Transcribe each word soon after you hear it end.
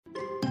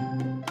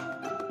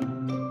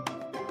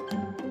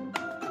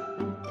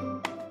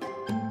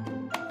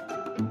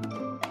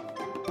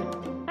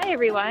Hi,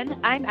 everyone.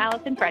 I'm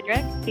Allison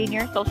Frederick,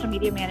 Senior Social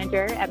Media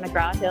Manager at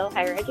McGraw-Hill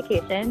Higher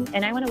Education,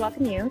 and I want to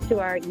welcome you to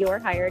our You're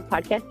Hired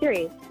podcast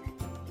series.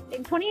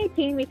 In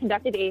 2018, we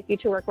conducted a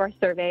future workforce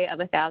survey of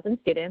 1,000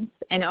 students,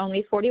 and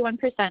only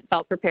 41%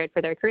 felt prepared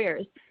for their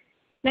careers.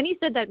 Many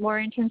said that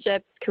more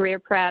internships, career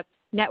prep,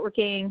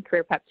 networking,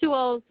 career prep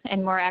tools,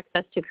 and more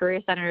access to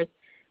career centers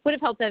would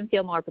have helped them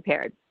feel more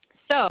prepared.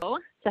 So,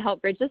 to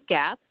help bridge this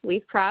gap,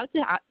 we're proud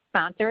to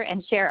sponsor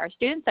and share our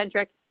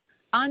student-centric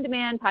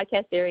on-demand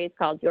podcast series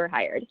called You're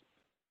Hired,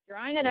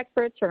 drawing on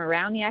experts from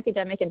around the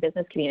academic and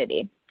business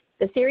community.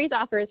 The series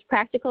offers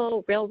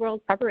practical,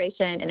 real-world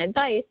preparation and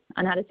advice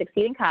on how to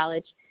succeed in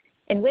college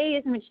and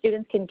ways in which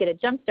students can get a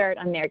jump start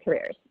on their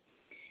careers.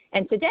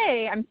 And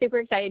today, I'm super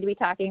excited to be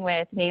talking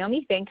with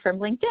Naomi Fink from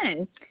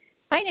LinkedIn.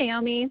 Hi,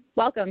 Naomi.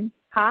 Welcome.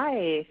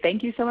 Hi.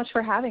 Thank you so much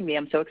for having me.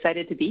 I'm so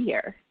excited to be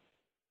here.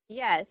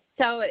 Yes.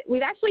 So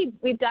we've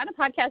done a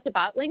podcast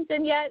about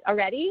LinkedIn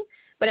already,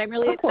 but I'm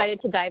really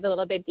excited to dive a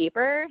little bit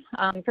deeper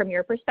from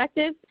your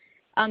perspective.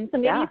 So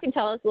maybe you can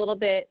tell us a little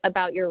bit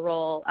about your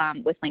role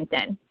with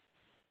LinkedIn.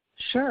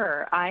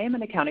 Sure. I am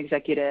an account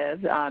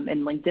executive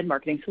in LinkedIn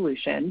Marketing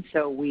Solutions.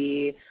 So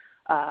we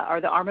are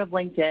the arm of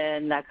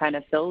LinkedIn that kind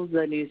of fills the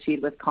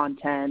newsfeed with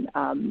content.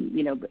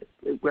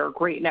 We're a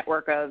great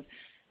network of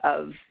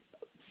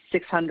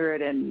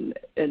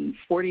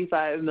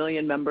 645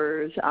 million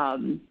members.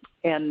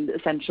 And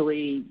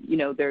essentially,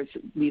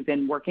 we've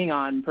been working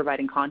on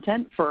providing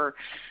content for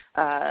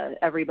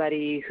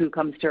everybody who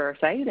comes to our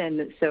site.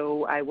 And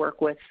so I work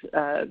with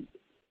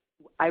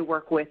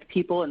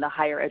people in the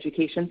higher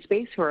education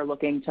space who are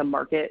looking to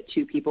market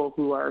to people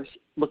who are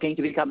looking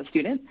to become a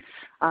student.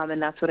 And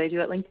that's what I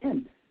do at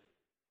LinkedIn.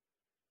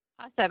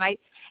 Awesome. I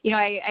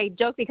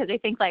joke because I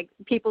think like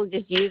people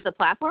just use the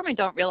platform and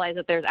don't realize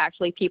that there's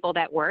actually people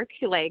that work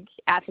like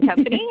at the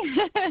company,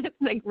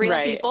 like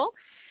real people.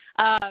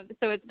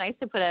 So it's nice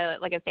to put a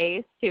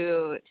face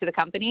to the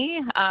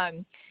company.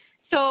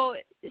 So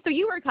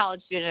you were a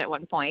college student at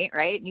one point,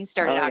 right? And you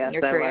started out in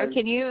your career.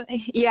 Can you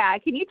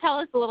tell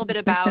us a little bit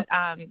about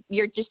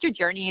your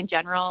journey in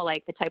general,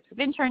 like the types of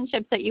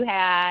internships that you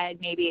had,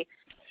 maybe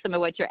some of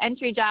what your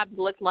entry jobs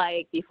looked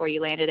like before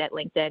you landed at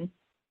LinkedIn?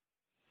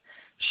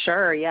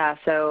 Sure. Yeah.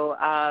 So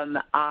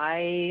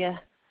I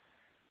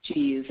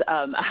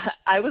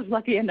was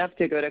lucky enough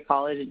to go to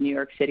college in New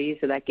York City,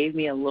 so that gave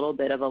me a little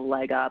bit of a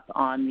leg up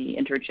on the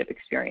internship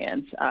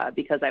experience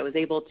because I was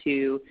able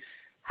to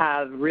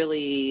have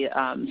really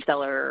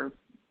stellar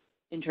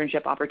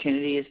internship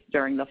opportunities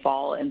during the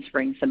fall and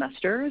spring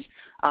semesters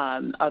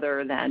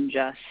other than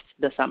just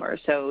the summer.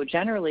 So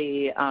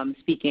generally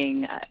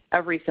speaking,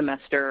 every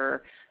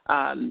semester,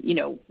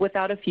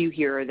 without a few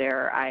here or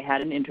there, I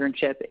had an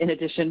internship in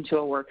addition to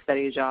a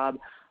work-study job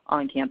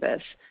on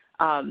campus.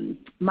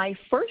 My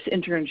first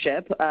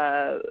internship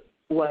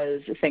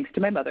was thanks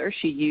to my mother.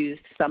 She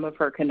used some of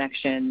her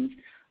connections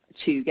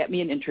to get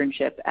me an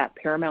internship at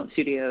Paramount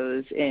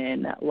Studios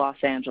in Los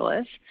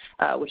Angeles,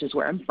 which is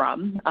where I'm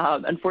from.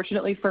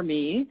 Unfortunately for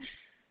me,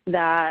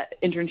 that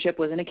internship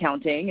was in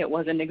accounting. It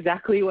wasn't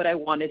exactly what I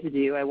wanted to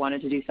do. I wanted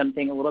to do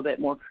something a little bit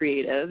more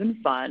creative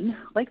and fun,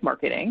 like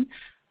marketing.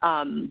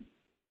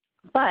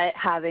 But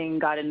having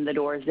gotten the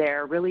doors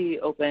there really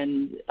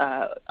opened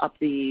up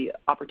the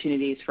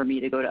opportunities for me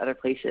to go to other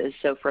places.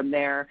 So from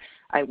there,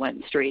 I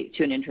went straight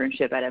to an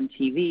internship at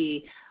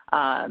MTV.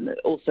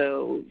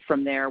 Also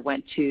from there,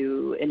 went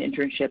to an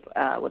internship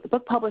with a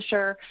book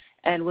publisher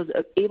and was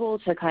able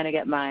to kind of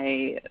get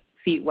my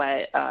feet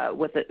wet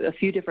with a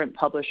few different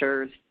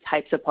publishers,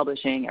 types of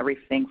publishing,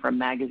 everything from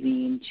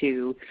magazine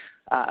to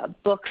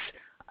books,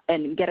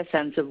 and get a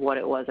sense of what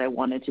it was I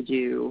wanted to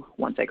do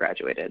once I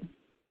graduated.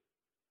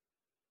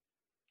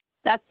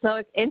 That's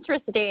so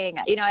interesting.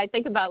 I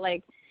think about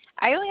I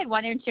only had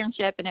one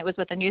internship and it was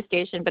with a news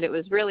station, but it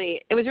was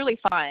really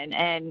fun.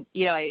 And,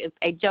 I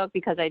joke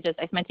because I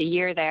spent a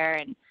year there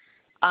and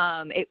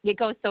it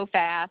goes so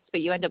fast, but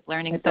you end up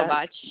learning so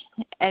much.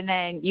 And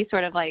then you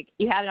sort of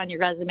you have it on your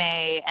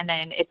resume and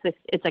then it's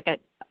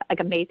like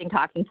amazing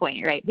talking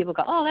point, right? People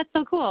go, oh, that's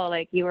so cool.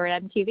 Like you were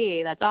at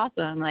MTV. That's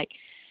awesome.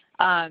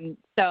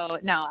 So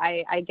no,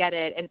 I get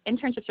it. And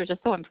internships are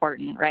just so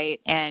important,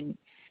 right? And,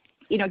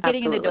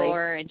 getting in the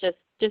door and just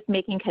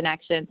making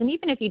connections. And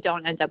even if you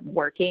don't end up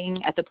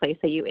working at the place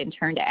that you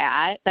interned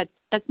at,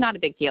 that's not a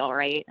big deal,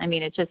 right? I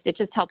mean, it just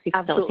helps you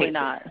facilitate. Absolutely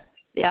not.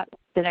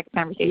 The next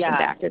conversations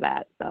after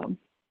that. So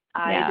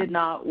I did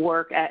not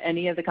work at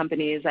any of the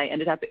companies I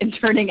ended up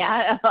interning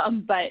at,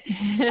 but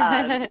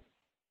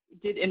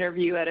did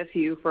interview at a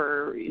few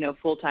for,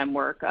 full-time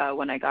work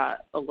when I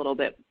got a little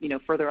bit,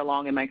 further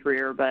along in my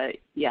career. But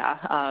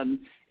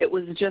it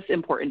was just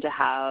important to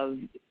have,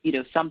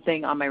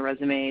 something on my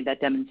resume that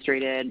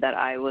demonstrated that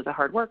I was a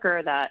hard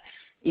worker, that,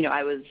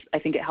 I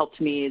think it helped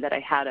me that I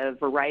had a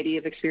variety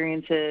of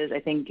experiences. I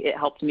think it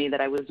helped me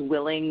that I was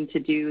willing to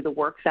do the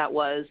work that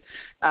was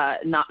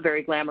not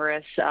very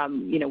glamorous.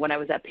 When I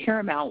was at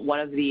Paramount, one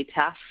of the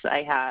tasks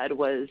I had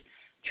was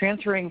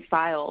transferring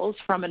files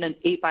from an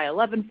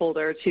 8x11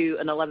 folder to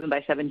an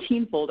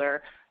 11x17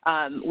 folder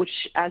which,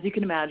 as you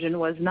can imagine,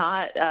 was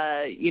not,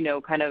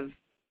 kind of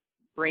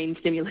brain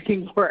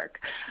stimulating work.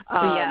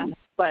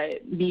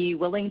 But be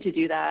willing to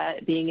do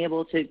that, being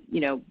able to,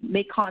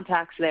 make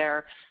contacts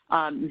there.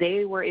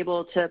 They were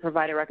able to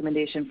provide a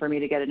recommendation for me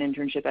to get an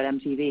internship at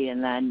MTV.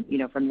 And then,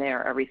 from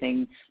there,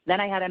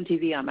 then I had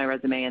MTV on my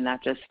resume, and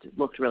that just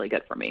looked really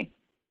good for me.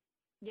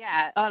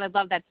 Yeah. Oh, I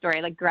love that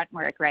story. Like grunt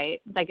work,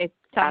 right? Like it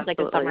sounds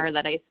Absolutely. like a summer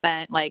that I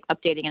spent like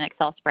updating an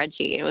Excel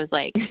spreadsheet. It was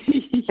like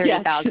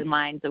 30,000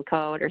 lines of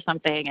code or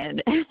something.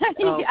 And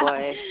oh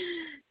boy.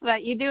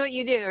 But you do what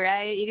you do,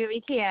 right? You do what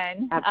you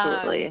can.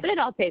 Absolutely. But it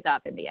all pays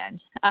off in the end.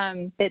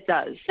 It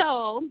does.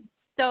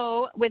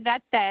 So with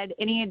that said,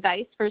 any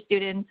advice for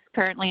students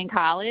currently in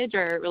college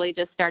or really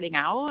just starting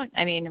out?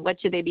 I mean, what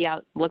should they be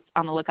on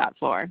the lookout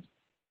for?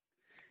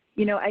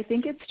 I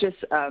think it's just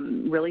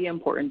really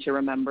important to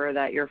remember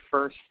that your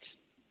first,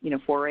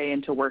 foray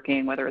into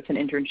working, whether it's an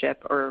internship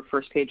or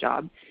first paid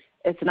job,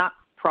 it's not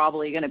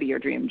probably going to be your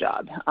dream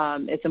job.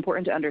 It's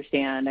important to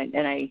understand,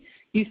 and I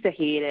used to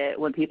hate it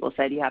when people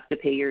said you have to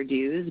pay your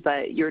dues,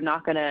 but you're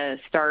not going to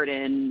start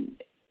in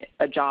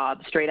a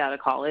job straight out of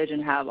college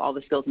and have all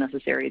the skills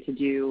necessary to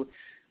do,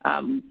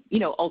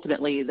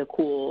 ultimately the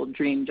cool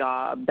dream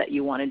job that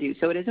you want to do.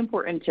 So it is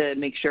important to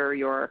make sure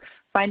you're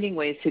finding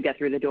ways to get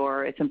through the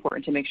door. It's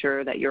important to make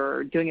sure that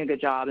you're doing a good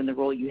job in the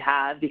role you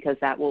have, because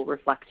that will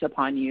reflect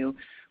upon you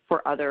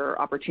for other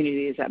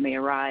opportunities that may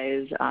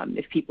arise.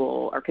 If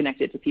people are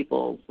connected to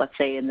people, let's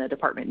say in the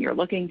department you're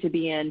looking to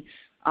be in,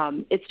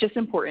 it's just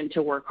important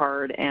to work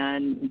hard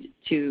and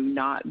to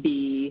not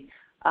be,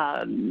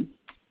 I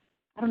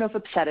don't know if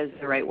upset is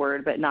the right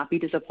word, but not be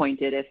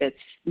disappointed if it's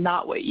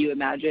not what you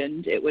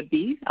imagined it would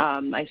be.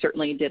 I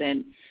certainly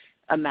didn't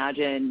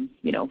imagine,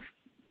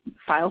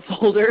 file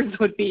folders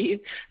would be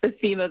the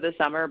theme of the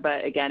summer,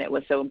 but again, it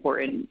was so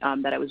important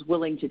that I was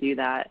willing to do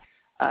that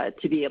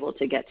to be able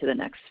to get to the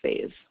next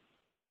phase.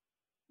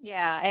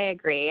 Yeah, I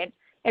agree.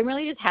 And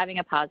really just having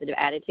a positive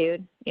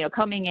attitude,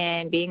 coming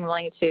in, being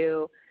willing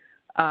to,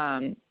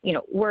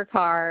 work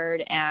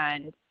hard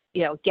and,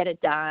 get it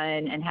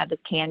done and have this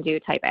can-do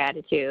type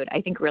attitude,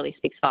 I think really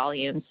speaks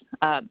volumes.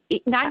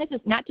 Not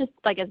just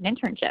like as an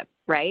internship,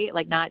 right?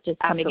 Like not just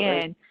coming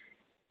Absolutely. in,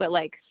 but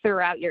like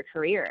throughout your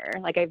career.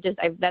 Like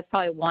that's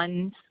probably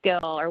one skill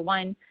or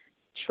one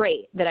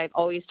trait that I've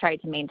always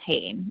tried to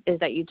maintain is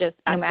that you just,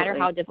 no matter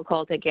how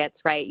difficult it gets,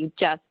 right, you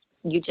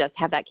just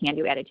have that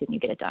can-do attitude and you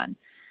get it done.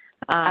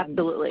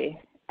 Absolutely.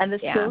 And the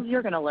skills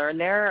you're going to learn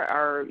there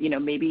are,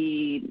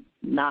 maybe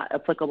not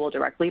applicable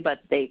directly, but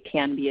they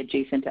can be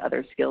adjacent to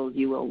other skills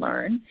you will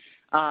learn.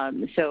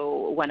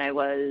 So when I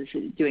was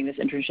doing this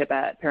internship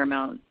at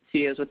Paramount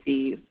Studios with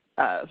the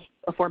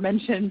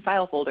aforementioned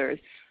file folders,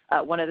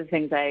 one of the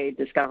things I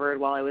discovered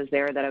while I was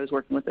there that I was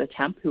working with a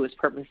temp who was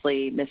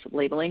purposely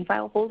mislabeling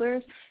file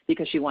folders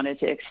because she wanted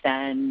to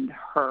extend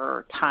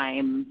her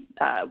time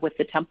with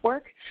the temp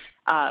work.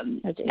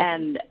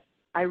 And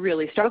I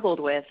really struggled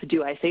with,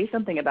 do I say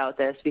something about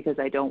this because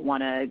I don't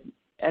want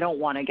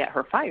to get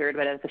her fired,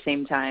 but at the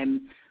same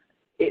time,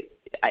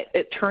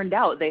 it turned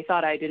out they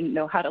thought I didn't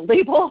know how to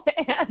label,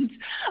 and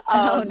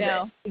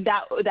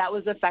that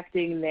was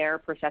affecting their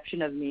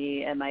perception of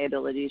me and my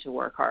ability to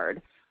work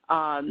hard.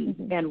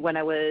 And when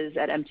I was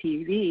at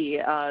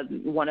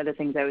MTV, one of the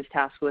things I was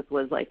tasked with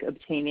was like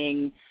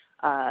obtaining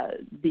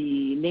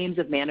the names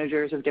of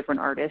managers of different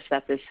artists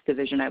that this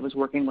division I was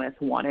working with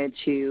wanted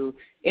to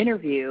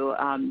interview.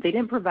 They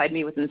didn't provide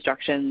me with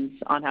instructions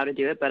on how to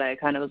do it, but I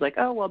kind of was like,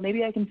 oh, well,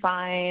 maybe I can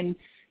find,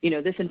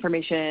 this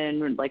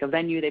information, like a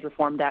venue they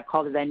performed at,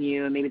 call the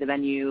venue, and maybe the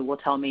venue will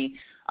tell me,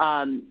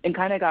 and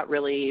kind of got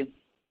really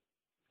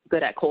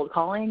good at cold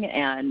calling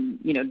and,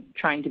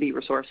 trying to be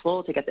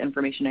resourceful to get the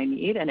information I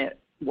need, and it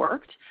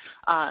worked.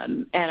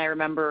 And I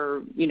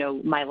remember,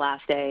 my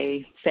last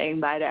day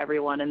saying bye to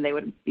everyone, and they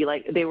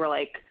were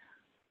like,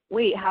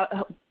 wait,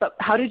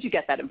 how did you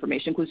get that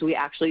information? Because we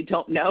actually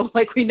don't know.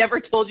 Like, we never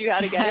told you how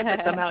to get it,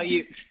 but somehow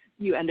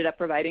you ended up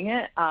providing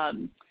it.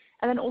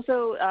 And then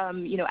also,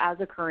 as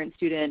a current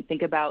student,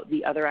 think about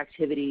the other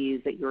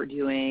activities that you're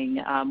doing,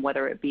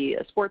 whether it be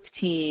a sports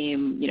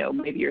team,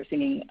 maybe you're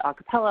singing a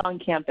cappella on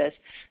campus.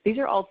 These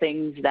are all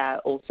things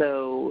that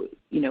also,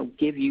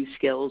 give you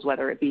skills,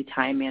 whether it be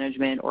time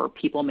management or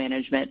people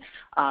management.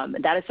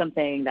 That is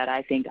something that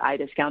I think I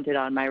discounted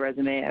on my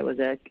resume. I was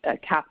a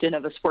captain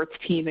of a sports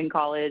team in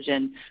college,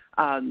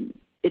 and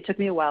it took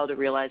me a while to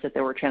realize that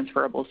there were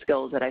transferable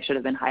skills that I should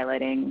have been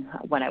highlighting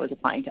when I was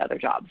applying to other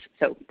jobs.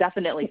 So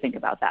definitely think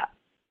about that.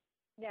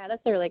 Yeah,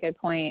 that's a really good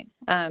point.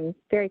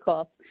 Very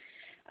cool.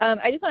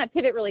 I just want to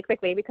pivot really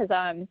quickly because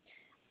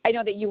I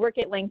know that you work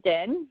at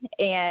LinkedIn,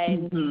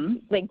 and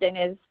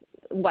LinkedIn is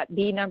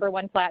the number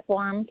one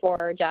platform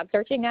for job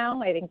searching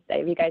now. I think,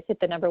 have you guys hit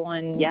the number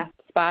one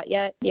spot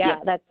yet?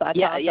 That's awesome.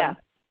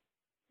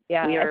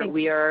 Yeah.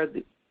 We are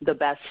the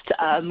best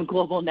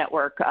global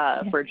network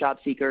for job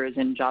seekers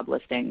and job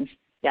listings.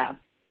 Yeah.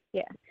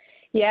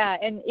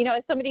 And,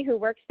 as somebody who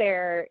works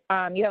there,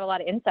 you have a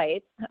lot of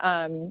insights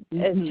as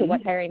to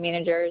what hiring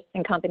managers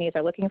and companies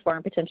are looking for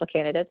in potential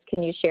candidates.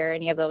 Can you share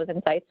any of those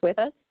insights with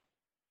us?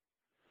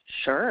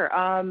 Sure.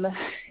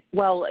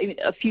 Well,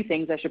 a few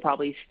things I should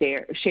probably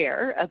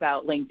share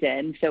about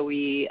LinkedIn. So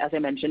we, as I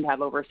mentioned,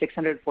 have over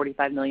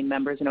 645 million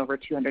members in over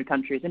 200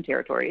 countries and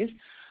territories.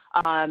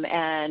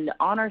 And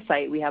on our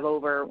site, we have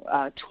over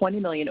 20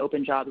 million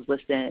open jobs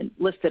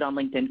listed on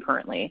LinkedIn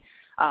currently.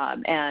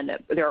 And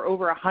there are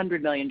over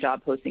 100 million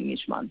job postings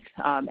each month.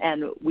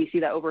 And we see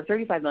that over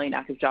 35 million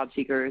active job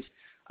seekers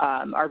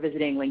are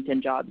visiting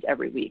LinkedIn jobs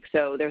every week.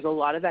 So there's a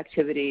lot of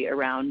activity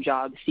around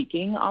job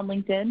seeking on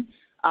LinkedIn.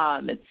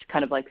 It's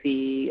kind of like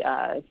the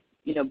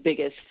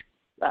biggest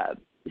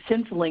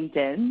since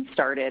LinkedIn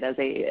started as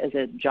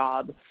a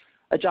jobs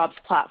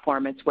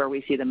platform. It's where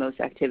we see the most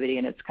activity,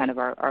 and it's kind of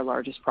our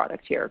largest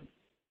product here.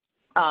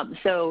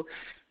 So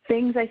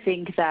things I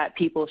think that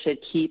people should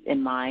keep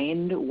in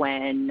mind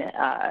when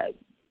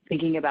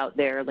thinking about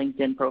their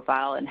LinkedIn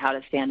profile and how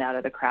to stand out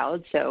of the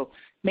crowd. So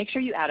make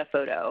sure you add a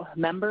photo.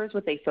 Members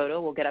with a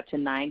photo will get up to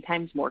 9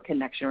 times more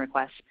connection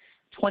requests,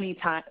 20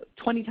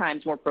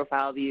 times more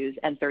profile views,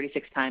 and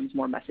 36 times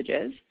more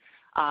messages.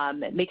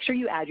 Make sure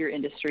you add your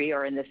industry,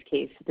 or in this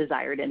case,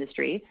 desired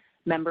industry.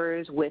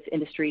 Members with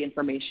industry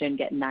information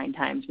get 9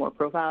 times more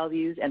profile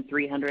views, and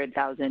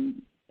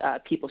 300,000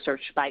 people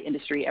search by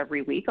industry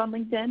every week on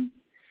LinkedIn.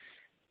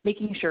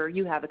 Making sure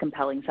you have a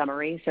compelling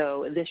summary.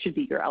 So this should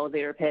be your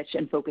elevator pitch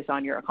and focus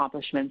on your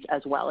accomplishments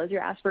as well as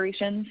your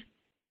aspirations.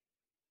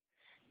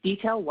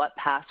 Detail what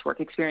past work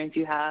experience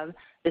you have.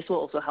 This will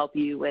also help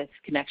you with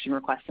connection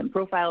requests and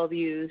profile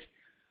views.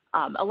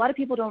 A lot of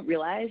people don't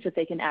realize that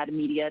they can add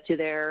media to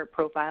their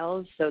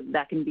profiles, so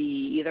that can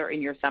be either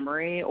in your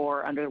summary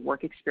or under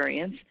work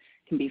experience.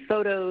 It can be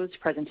photos,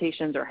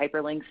 presentations, or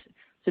hyperlinks.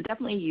 So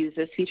definitely use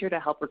this feature to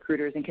help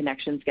recruiters and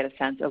connections get a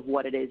sense of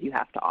what it is you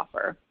have to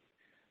offer.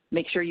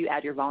 Make sure you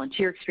add your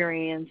volunteer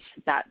experience.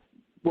 That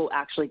will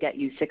actually get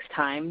you 6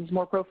 times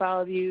more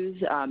profile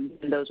views than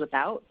those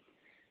without.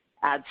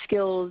 Add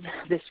skills.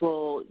 This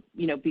will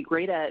be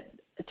great at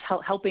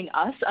helping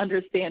us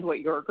understand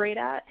what you're great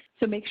at.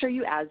 So make sure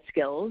you add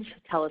skills.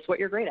 Tell us what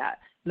you're great at.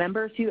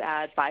 Members who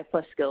add 5+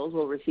 skills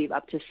will receive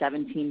up to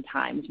 17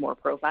 times more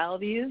profile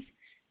views.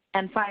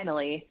 And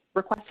finally,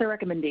 request a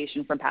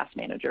recommendation from past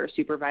managers,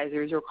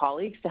 supervisors, or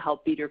colleagues to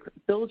help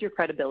build your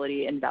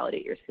credibility and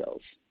validate your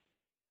skills.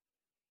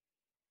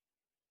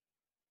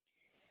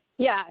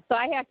 Yeah, so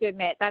I have to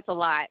admit, that's a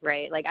lot,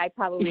 right? Like, I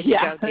probably should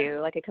go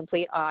do like a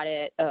complete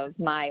audit of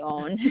my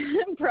own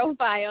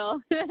profile.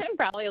 I'm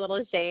probably a little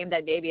ashamed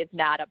that maybe it's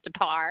not up to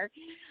par.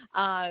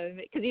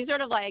 Because you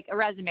sort of like a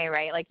resume,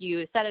 right? Like,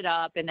 you set it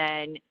up and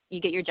then you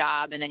get your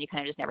job and then you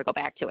kind of just never go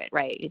back to it,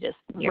 right?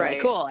 You're right.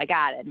 like, cool, I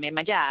got it, made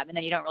my job. And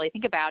then you don't really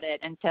think about it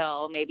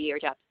until maybe you're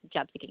job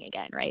seeking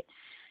again, right?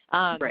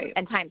 Right.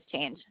 And times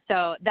change.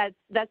 So that's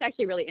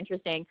actually really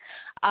interesting.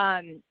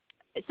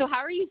 So how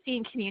are you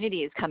seeing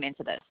communities come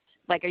into this?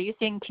 Like, are you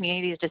seeing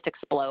communities just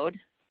explode?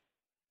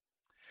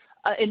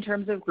 In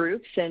terms of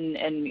groups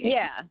and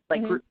yeah,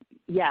 like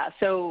yeah.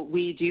 So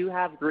we do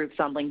have groups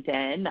on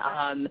LinkedIn.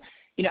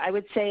 I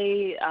would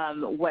say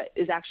what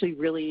is actually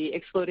really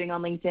exploding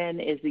on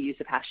LinkedIn is the use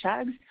of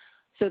hashtags.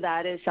 So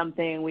that is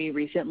something we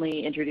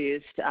recently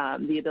introduced,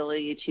 the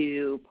ability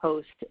to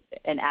post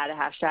and add a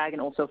hashtag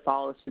and also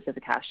follow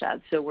specific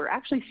hashtags. So we're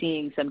actually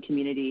seeing some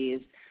communities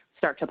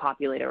start to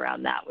populate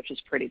around that, which is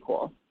pretty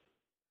cool.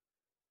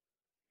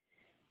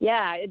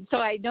 Yeah, so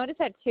I noticed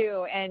that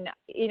too. And,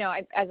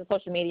 as a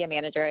social media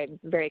manager, I'm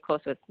very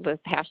close with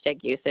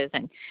hashtag uses,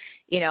 and,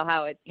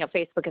 how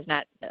Facebook is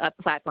not a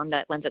platform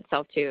that lends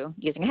itself to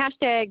using a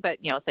hashtag, but,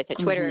 it's like to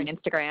Twitter and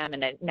Instagram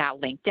and then now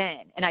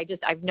LinkedIn. And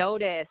I've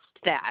noticed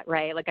that,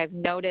 right? Like, I've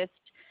noticed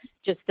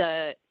just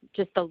the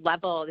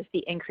level, just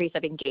the increase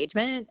of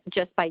engagement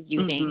just by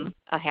using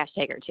a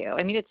hashtag or two.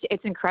 I mean,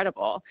 it's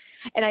incredible.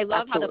 And I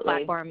love how the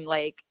platform,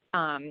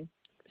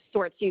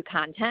 sorts you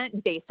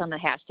content based on the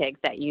hashtags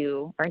that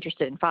you are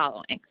interested in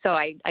following. So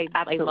I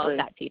love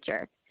that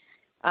feature.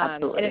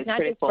 And it's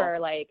not just for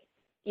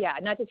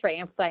not just for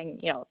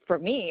amplifying, for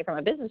me from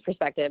a business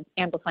perspective,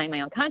 amplifying my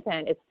own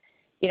content.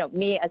 It's,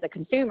 me as a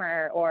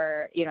consumer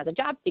or, as a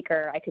job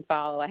seeker, I could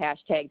follow a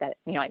hashtag that,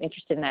 I'm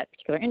interested in that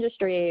particular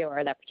industry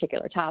or that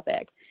particular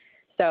topic.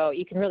 So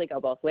you can really go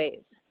both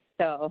ways.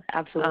 So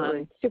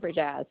absolutely, super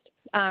jazzed.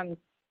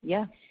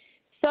 Yeah.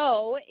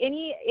 So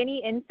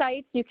any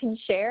insights you can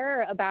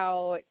share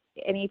about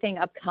anything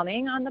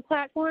upcoming on the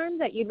platform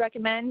that you'd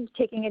recommend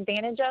taking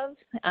advantage of?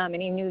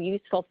 Any new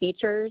useful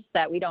features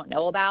that we don't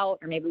know about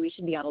or maybe we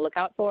should be on the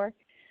lookout for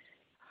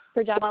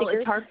job seekers?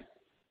 It's hard.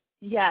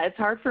 Yeah, it's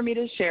hard for me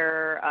to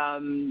share,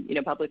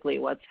 publicly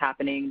what's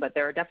happening, but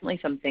there are definitely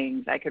some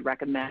things I could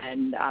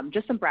recommend,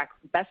 just some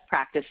best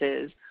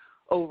practices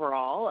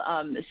overall.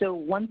 So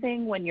one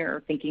thing when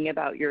you're thinking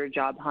about your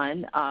job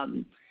hunt,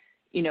 and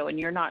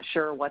you're not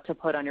sure what to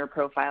put on your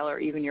profile or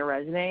even your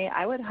resume,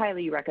 I would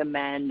highly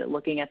recommend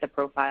looking at the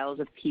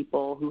profiles of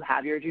people who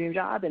have your dream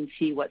job and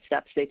see what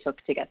steps they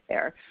took to get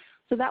there.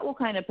 So that will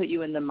kind of put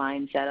you in the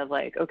mindset of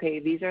like, okay,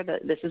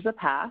 this is the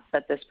path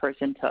that this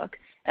person took,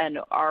 and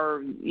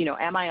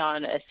am I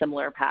on a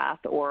similar path,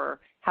 or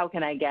how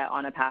can I get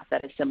on a path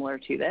that is similar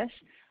to this?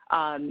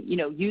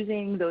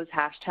 Using those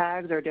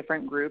hashtags or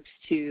different groups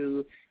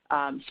to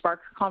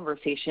spark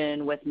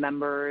conversation with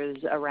members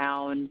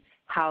around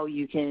how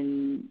you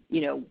can,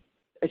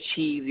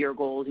 achieve your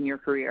goals in your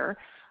career.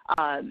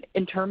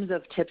 In terms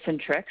of tips and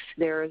tricks,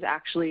 there's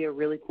actually a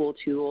really cool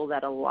tool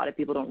that a lot of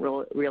people don't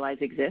realize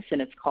exists,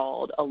 and it's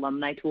called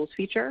Alumni Tools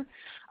feature.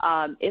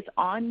 It's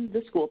on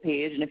the school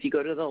page, and if you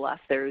go to the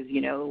left, there's,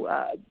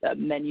 a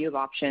menu of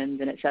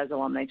options, and it says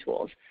Alumni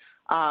Tools.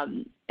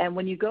 And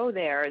when you go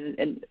there,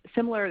 and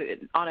similar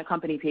on a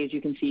company page,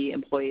 you can see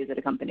employees at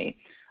a company.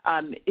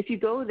 If you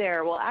go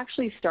there, we'll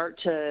actually start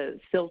to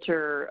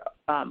filter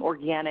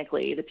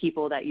organically the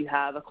people that you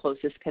have a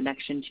closest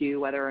connection to,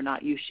 whether or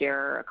not you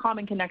share a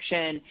common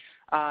connection.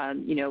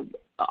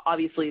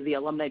 Obviously the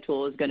alumni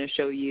tool is going to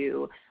show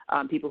you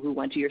people who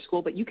went to your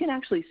school, but you can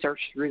actually search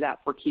through that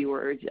for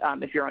keywords.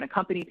 If you're on a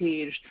company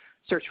page,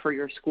 search for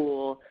your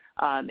school.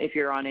 If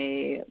you're on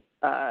a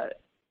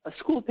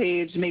school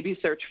page, maybe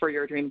search for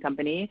your dream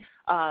company,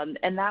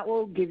 and that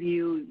will give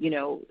you,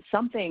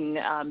 something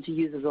to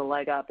use as a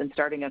leg up in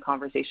starting a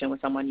conversation with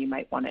someone you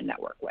might want to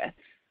network with.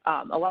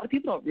 A lot of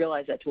people don't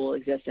realize that tool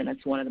exists, and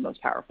it's one of the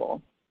most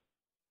powerful.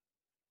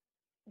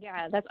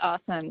 Yeah, that's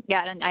awesome.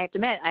 Yeah, and I have to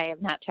admit, I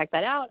have not checked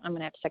that out. I'm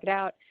going to have to check it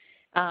out,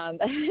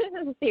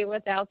 see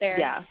what's out there.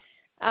 Yeah.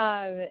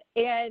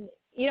 And,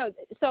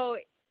 so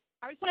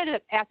I just wanted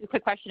to ask a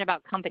quick question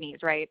about companies,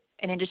 right,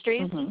 and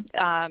industries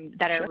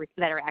that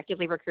are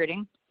actively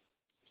recruiting.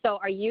 So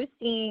are you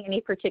seeing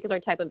any particular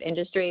type of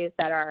industries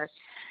that are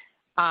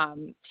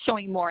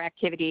showing more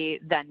activity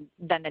than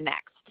the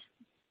next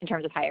in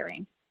terms of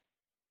hiring?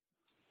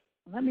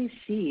 Let me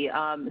see.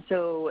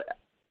 So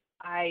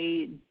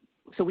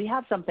we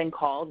have something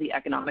called the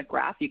Economic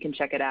Graph. You can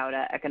check it out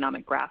at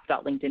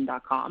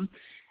economicgraph.linkedin.com.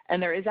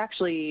 And there is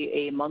actually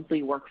a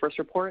monthly workforce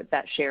report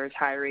that shares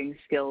hiring,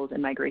 skills,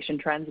 and migration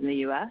trends in the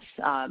U.S.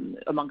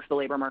 Amongst the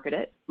labor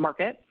market.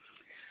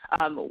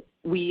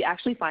 We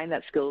actually find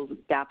that skills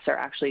gaps are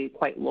actually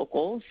quite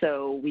local,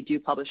 so we do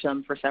publish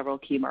them for several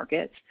key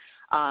markets.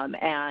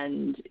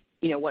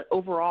 What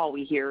overall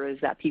we hear is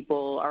that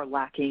people are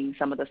lacking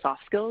some of the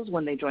soft skills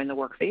when they join the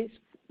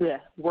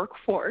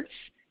workforce.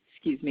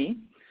 Excuse me.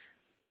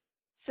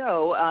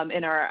 So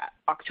in our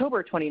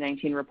October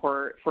 2019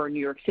 report for New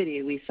York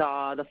City, we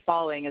saw the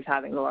following as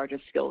having the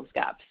largest skills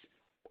gaps: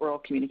 oral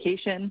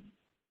communication,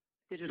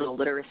 digital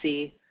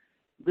literacy,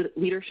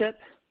 leadership,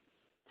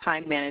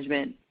 time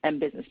management, and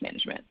business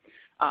management.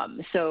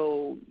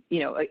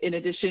 In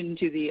addition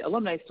to the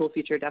alumni tool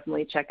feature,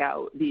 definitely check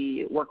out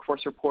the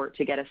workforce report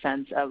to get a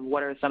sense of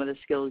what are some of the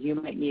skills you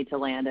might need to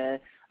land a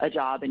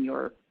job in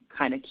your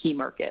kind of key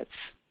markets.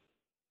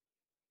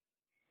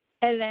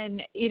 And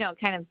then,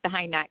 kind of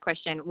behind that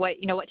question, what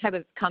type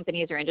of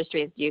companies or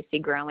industries do you see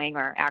growing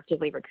or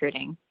actively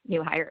recruiting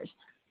new hires?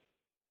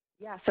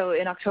 Yeah, so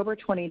in October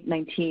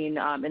 2019,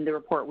 in the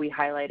report, we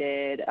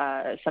highlighted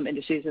some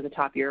industries with the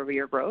top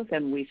year-over-year growth,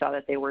 and we saw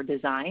that they were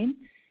design,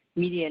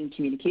 media and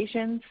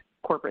communications,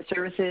 corporate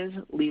services,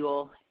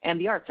 legal,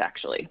 and the arts,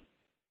 actually.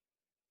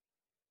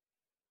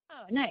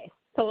 Oh, nice.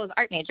 So those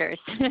art majors.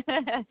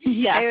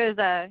 Yeah. I don't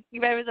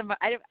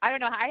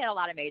know. I had a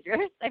lot of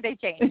majors. Like, they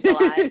changed a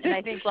lot. And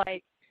I think,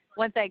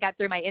 once I got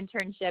through my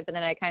internship and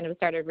then I kind of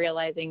started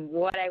realizing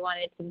what I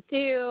wanted to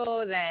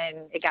do,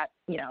 then it got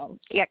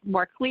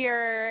more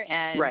clear,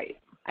 and right.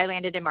 I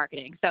landed in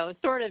marketing. So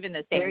sort of in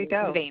the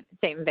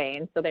same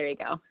vein. So there you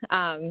go.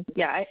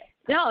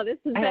 This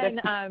has been,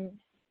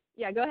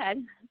 go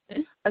ahead.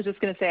 I was just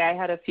going to say I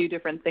had a few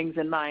different things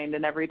in mind,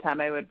 and every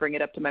time I would bring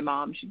it up to my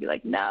mom, she'd be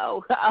like,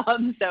 no.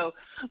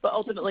 But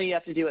ultimately you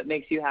have to do what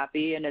makes you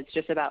happy, and it's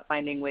just about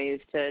finding ways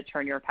to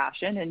turn your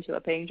passion into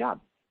a paying job.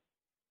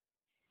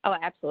 Oh,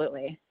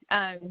 absolutely.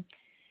 And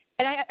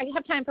I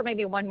have time for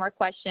maybe one more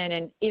question.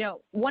 And,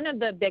 one of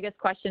the biggest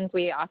questions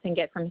we often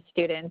get from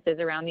students is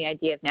around the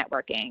idea of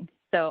networking.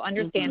 So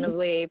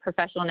understandably,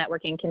 professional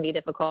networking can be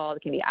difficult,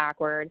 it can be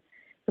awkward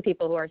for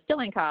people who are still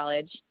in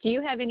college. Do you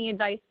have any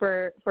advice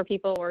for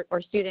people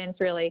or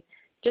students really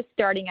just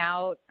starting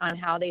out on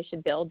how they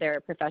should build their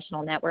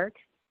professional network?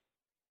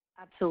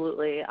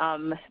 Absolutely.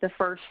 The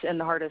first and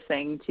the hardest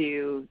thing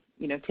to,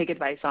 take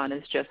advice on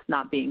is just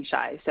not being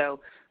shy. So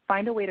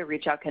find a way to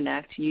reach out,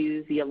 connect,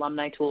 use the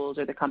alumni tools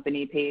or the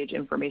company page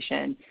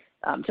information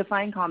to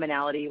find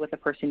commonality with the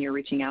person you're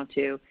reaching out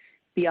to.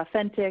 Be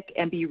authentic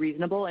and be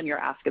reasonable in your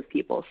ask of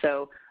people.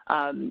 So,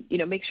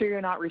 make sure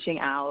you're not reaching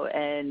out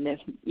and,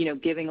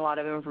 giving a lot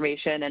of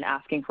information and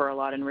asking for a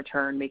lot in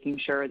return, making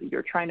sure that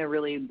you're trying to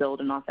really build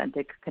an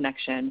authentic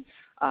connection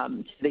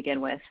to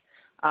begin with.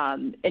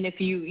 And if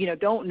you,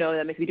 don't know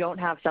them, if you don't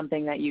have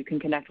something that you can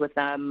connect with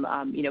them,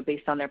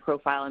 based on their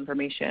profile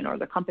information or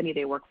the company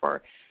they work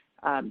for,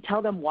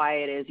 tell them why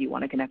it is you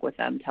want to connect with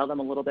them. Tell them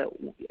a little bit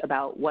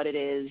about what it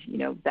is,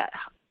 that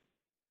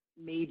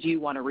made you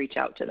want to reach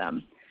out to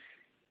them.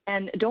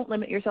 And don't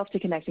limit yourself to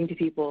connecting to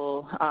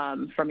people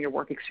from your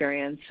work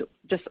experience.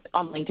 Just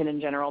on LinkedIn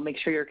in general, make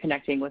sure you're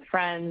connecting with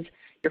friends,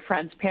 your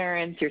friends'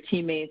 parents, your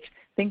teammates.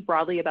 Think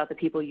broadly about the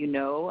people you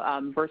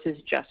know versus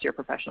just your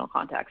professional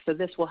contacts. So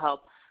this will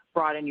help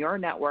broaden your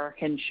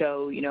network and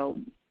show,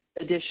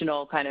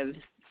 additional kind of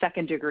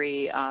second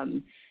degree,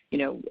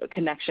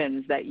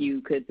 connections that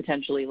you could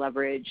potentially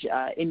leverage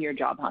in your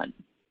job hunt.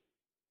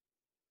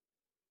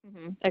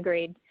 Mm-hmm.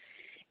 Agreed.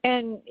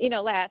 And,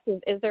 last,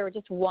 is there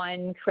just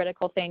one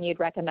critical thing you'd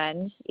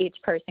recommend each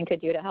person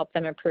could do to help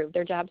them improve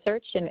their job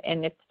search?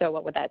 And if so,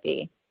 what would that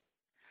be?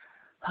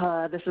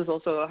 This is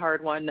also a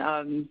hard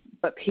one,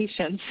 but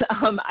patience.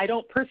 I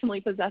don't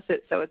personally possess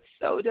it, so it's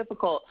so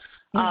difficult.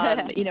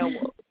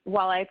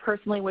 While I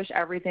personally wish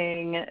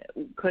everything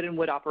could and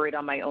would operate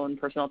on my own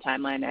personal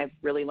timeline, I've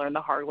really learned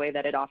the hard way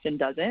that it often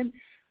doesn't.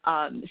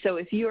 So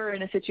if you are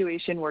in a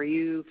situation where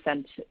you've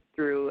sent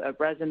through a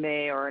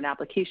resume or an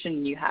application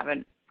and you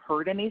haven't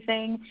heard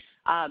anything,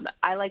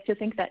 I like to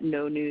think that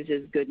no news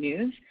is good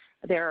news.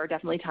 There are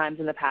definitely times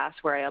in the past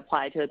where I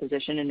applied to the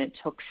position and it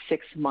took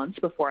 6 months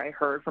before I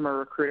heard from a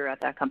recruiter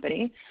at that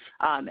company.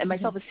 And my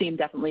self-esteem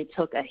definitely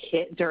took a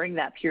hit during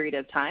that period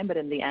of time, but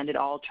in the end, it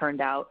all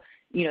turned out,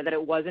 that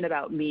it wasn't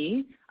about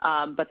me,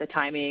 but the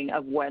timing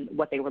of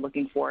what they were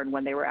looking for and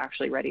when they were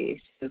actually ready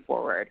to move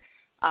forward.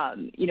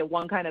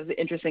 One kind of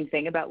interesting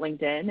thing about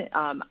LinkedIn,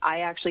 I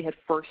actually had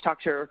first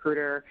talked to a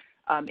recruiter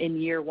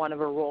in year one of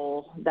a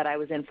role that I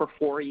was in for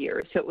 4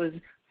 years. So it was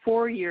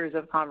 4 years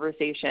of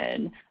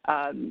conversation,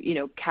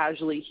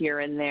 casually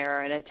here and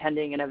there and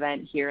attending an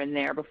event here and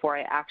there before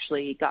I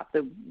actually got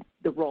the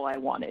role I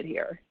wanted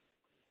here.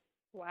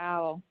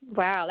 Wow,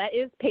 that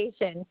is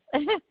patience.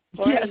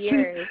 4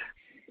 years.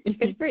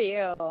 Good for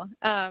you.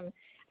 I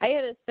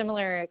had a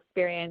similar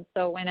experience.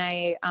 So when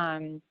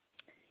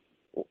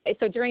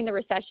so during the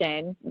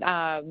recession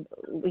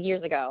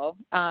years ago,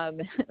 I'm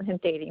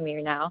dating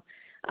me now.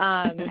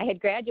 I had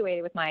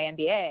graduated with my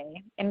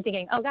MBA and I'm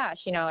thinking, oh gosh,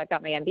 I've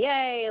got my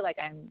MBA, like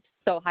I'm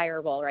so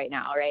hireable right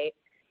now, right?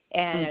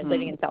 And I was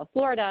living in South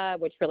Florida,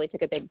 which really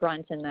took a big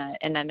brunt in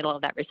the middle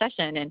of that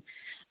recession. And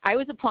I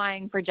was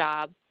applying for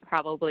jobs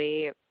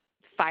probably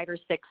 5 or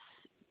 6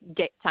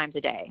 times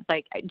a day,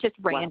 like just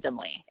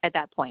randomly at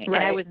that point.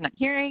 Right. And I wasn't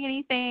hearing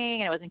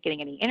anything and I wasn't getting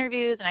any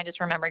interviews. And I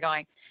just remember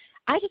going,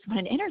 I just want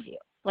an interview.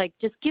 Like,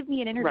 just give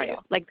me an interview. Right.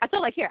 Like, that's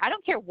all I care. I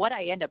don't care what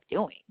I end up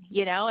doing,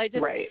 I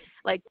just,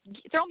 like,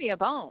 throw me a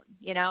bone,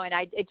 and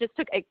it just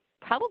took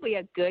probably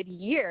a good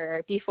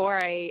year before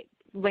I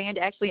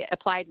actually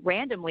applied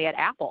randomly at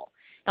Apple.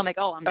 I'm like,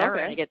 oh, I'm never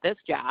going to get this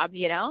job,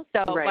 So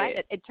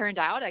but it turned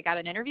out I got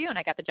an interview and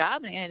I got the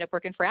job and I ended up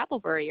working for Apple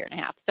for 1.5 years.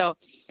 So,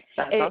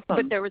 awesome.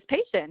 But there was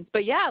patience.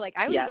 But yeah, like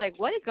I was like,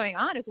 what is going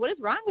on? What is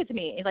wrong with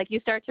me? Like you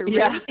start to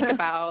really think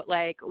about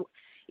like,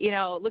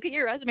 look at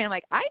your resume. I'm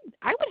like, I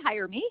would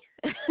hire me,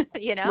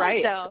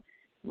 Right. So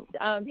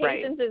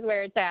patience is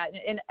where it's at.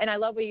 And I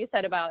love what you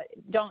said about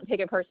don't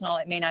take it personal.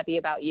 It may not be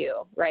about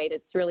you, right?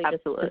 It's really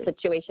just the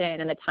situation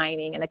and the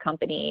timing and the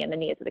company and the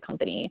needs of the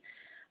company.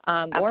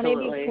 Or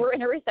maybe we're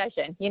in a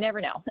recession. You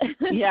never know.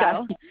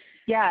 Yeah. So,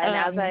 and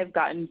as I've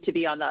gotten to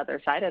be on the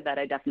other side of that,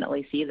 I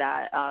definitely see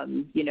that.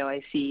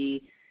 I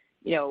see,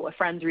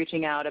 friends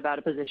reaching out about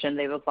a position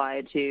they've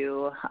applied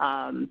to,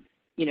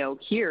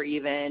 here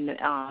even,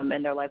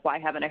 and they're like, why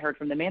haven't I heard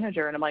from the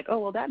manager? And I'm like, oh,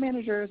 well, that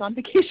manager is on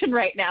vacation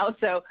right now.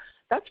 So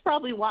that's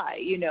probably why,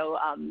 so,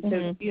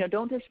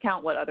 don't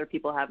discount what other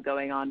people have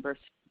going on,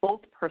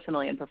 both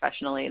personally and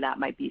professionally, that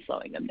might be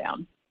slowing them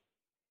down.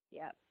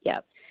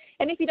 Yep.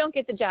 And if you don't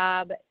get the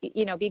job,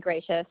 be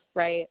gracious,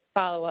 right?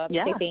 Follow up,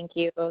 say thank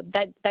you.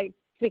 That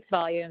speaks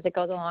volumes. It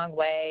goes a long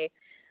way.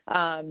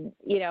 And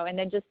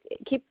then just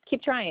keep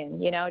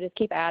trying, just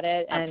keep at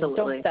it and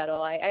don't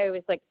settle. I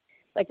always like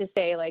to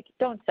say, like,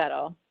 don't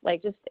settle.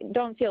 Like, just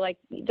don't feel like,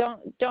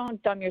 don't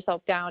dumb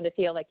yourself down to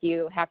feel like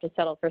you have to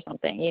settle for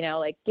something,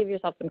 like give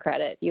yourself some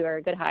credit. You are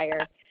a good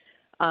hire,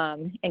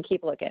 and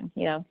keep looking,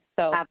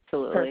 so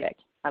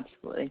perfect.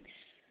 Absolutely.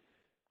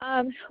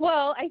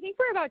 Well, I think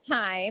we're about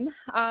time.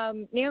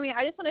 Naomi,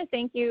 I just want to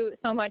thank you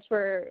so much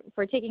for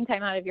taking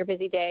time out of your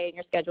busy day and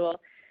your schedule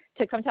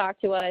to come talk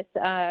to us.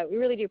 We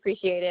really do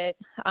appreciate it.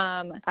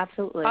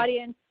 Absolutely.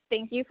 Audience,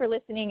 thank you for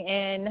listening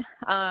in.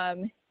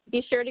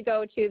 Be sure to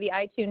go to the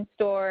iTunes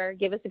store,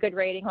 give us a good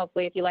rating,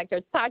 hopefully, if you liked our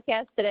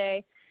podcast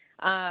today,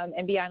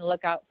 and be on the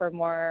lookout for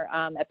more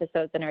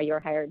episodes in our You're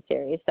Hired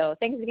series. So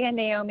thanks again,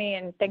 Naomi,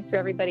 and thanks for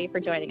everybody for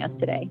joining us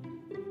today.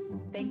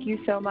 Thank you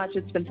so much.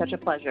 It's been such a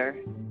pleasure.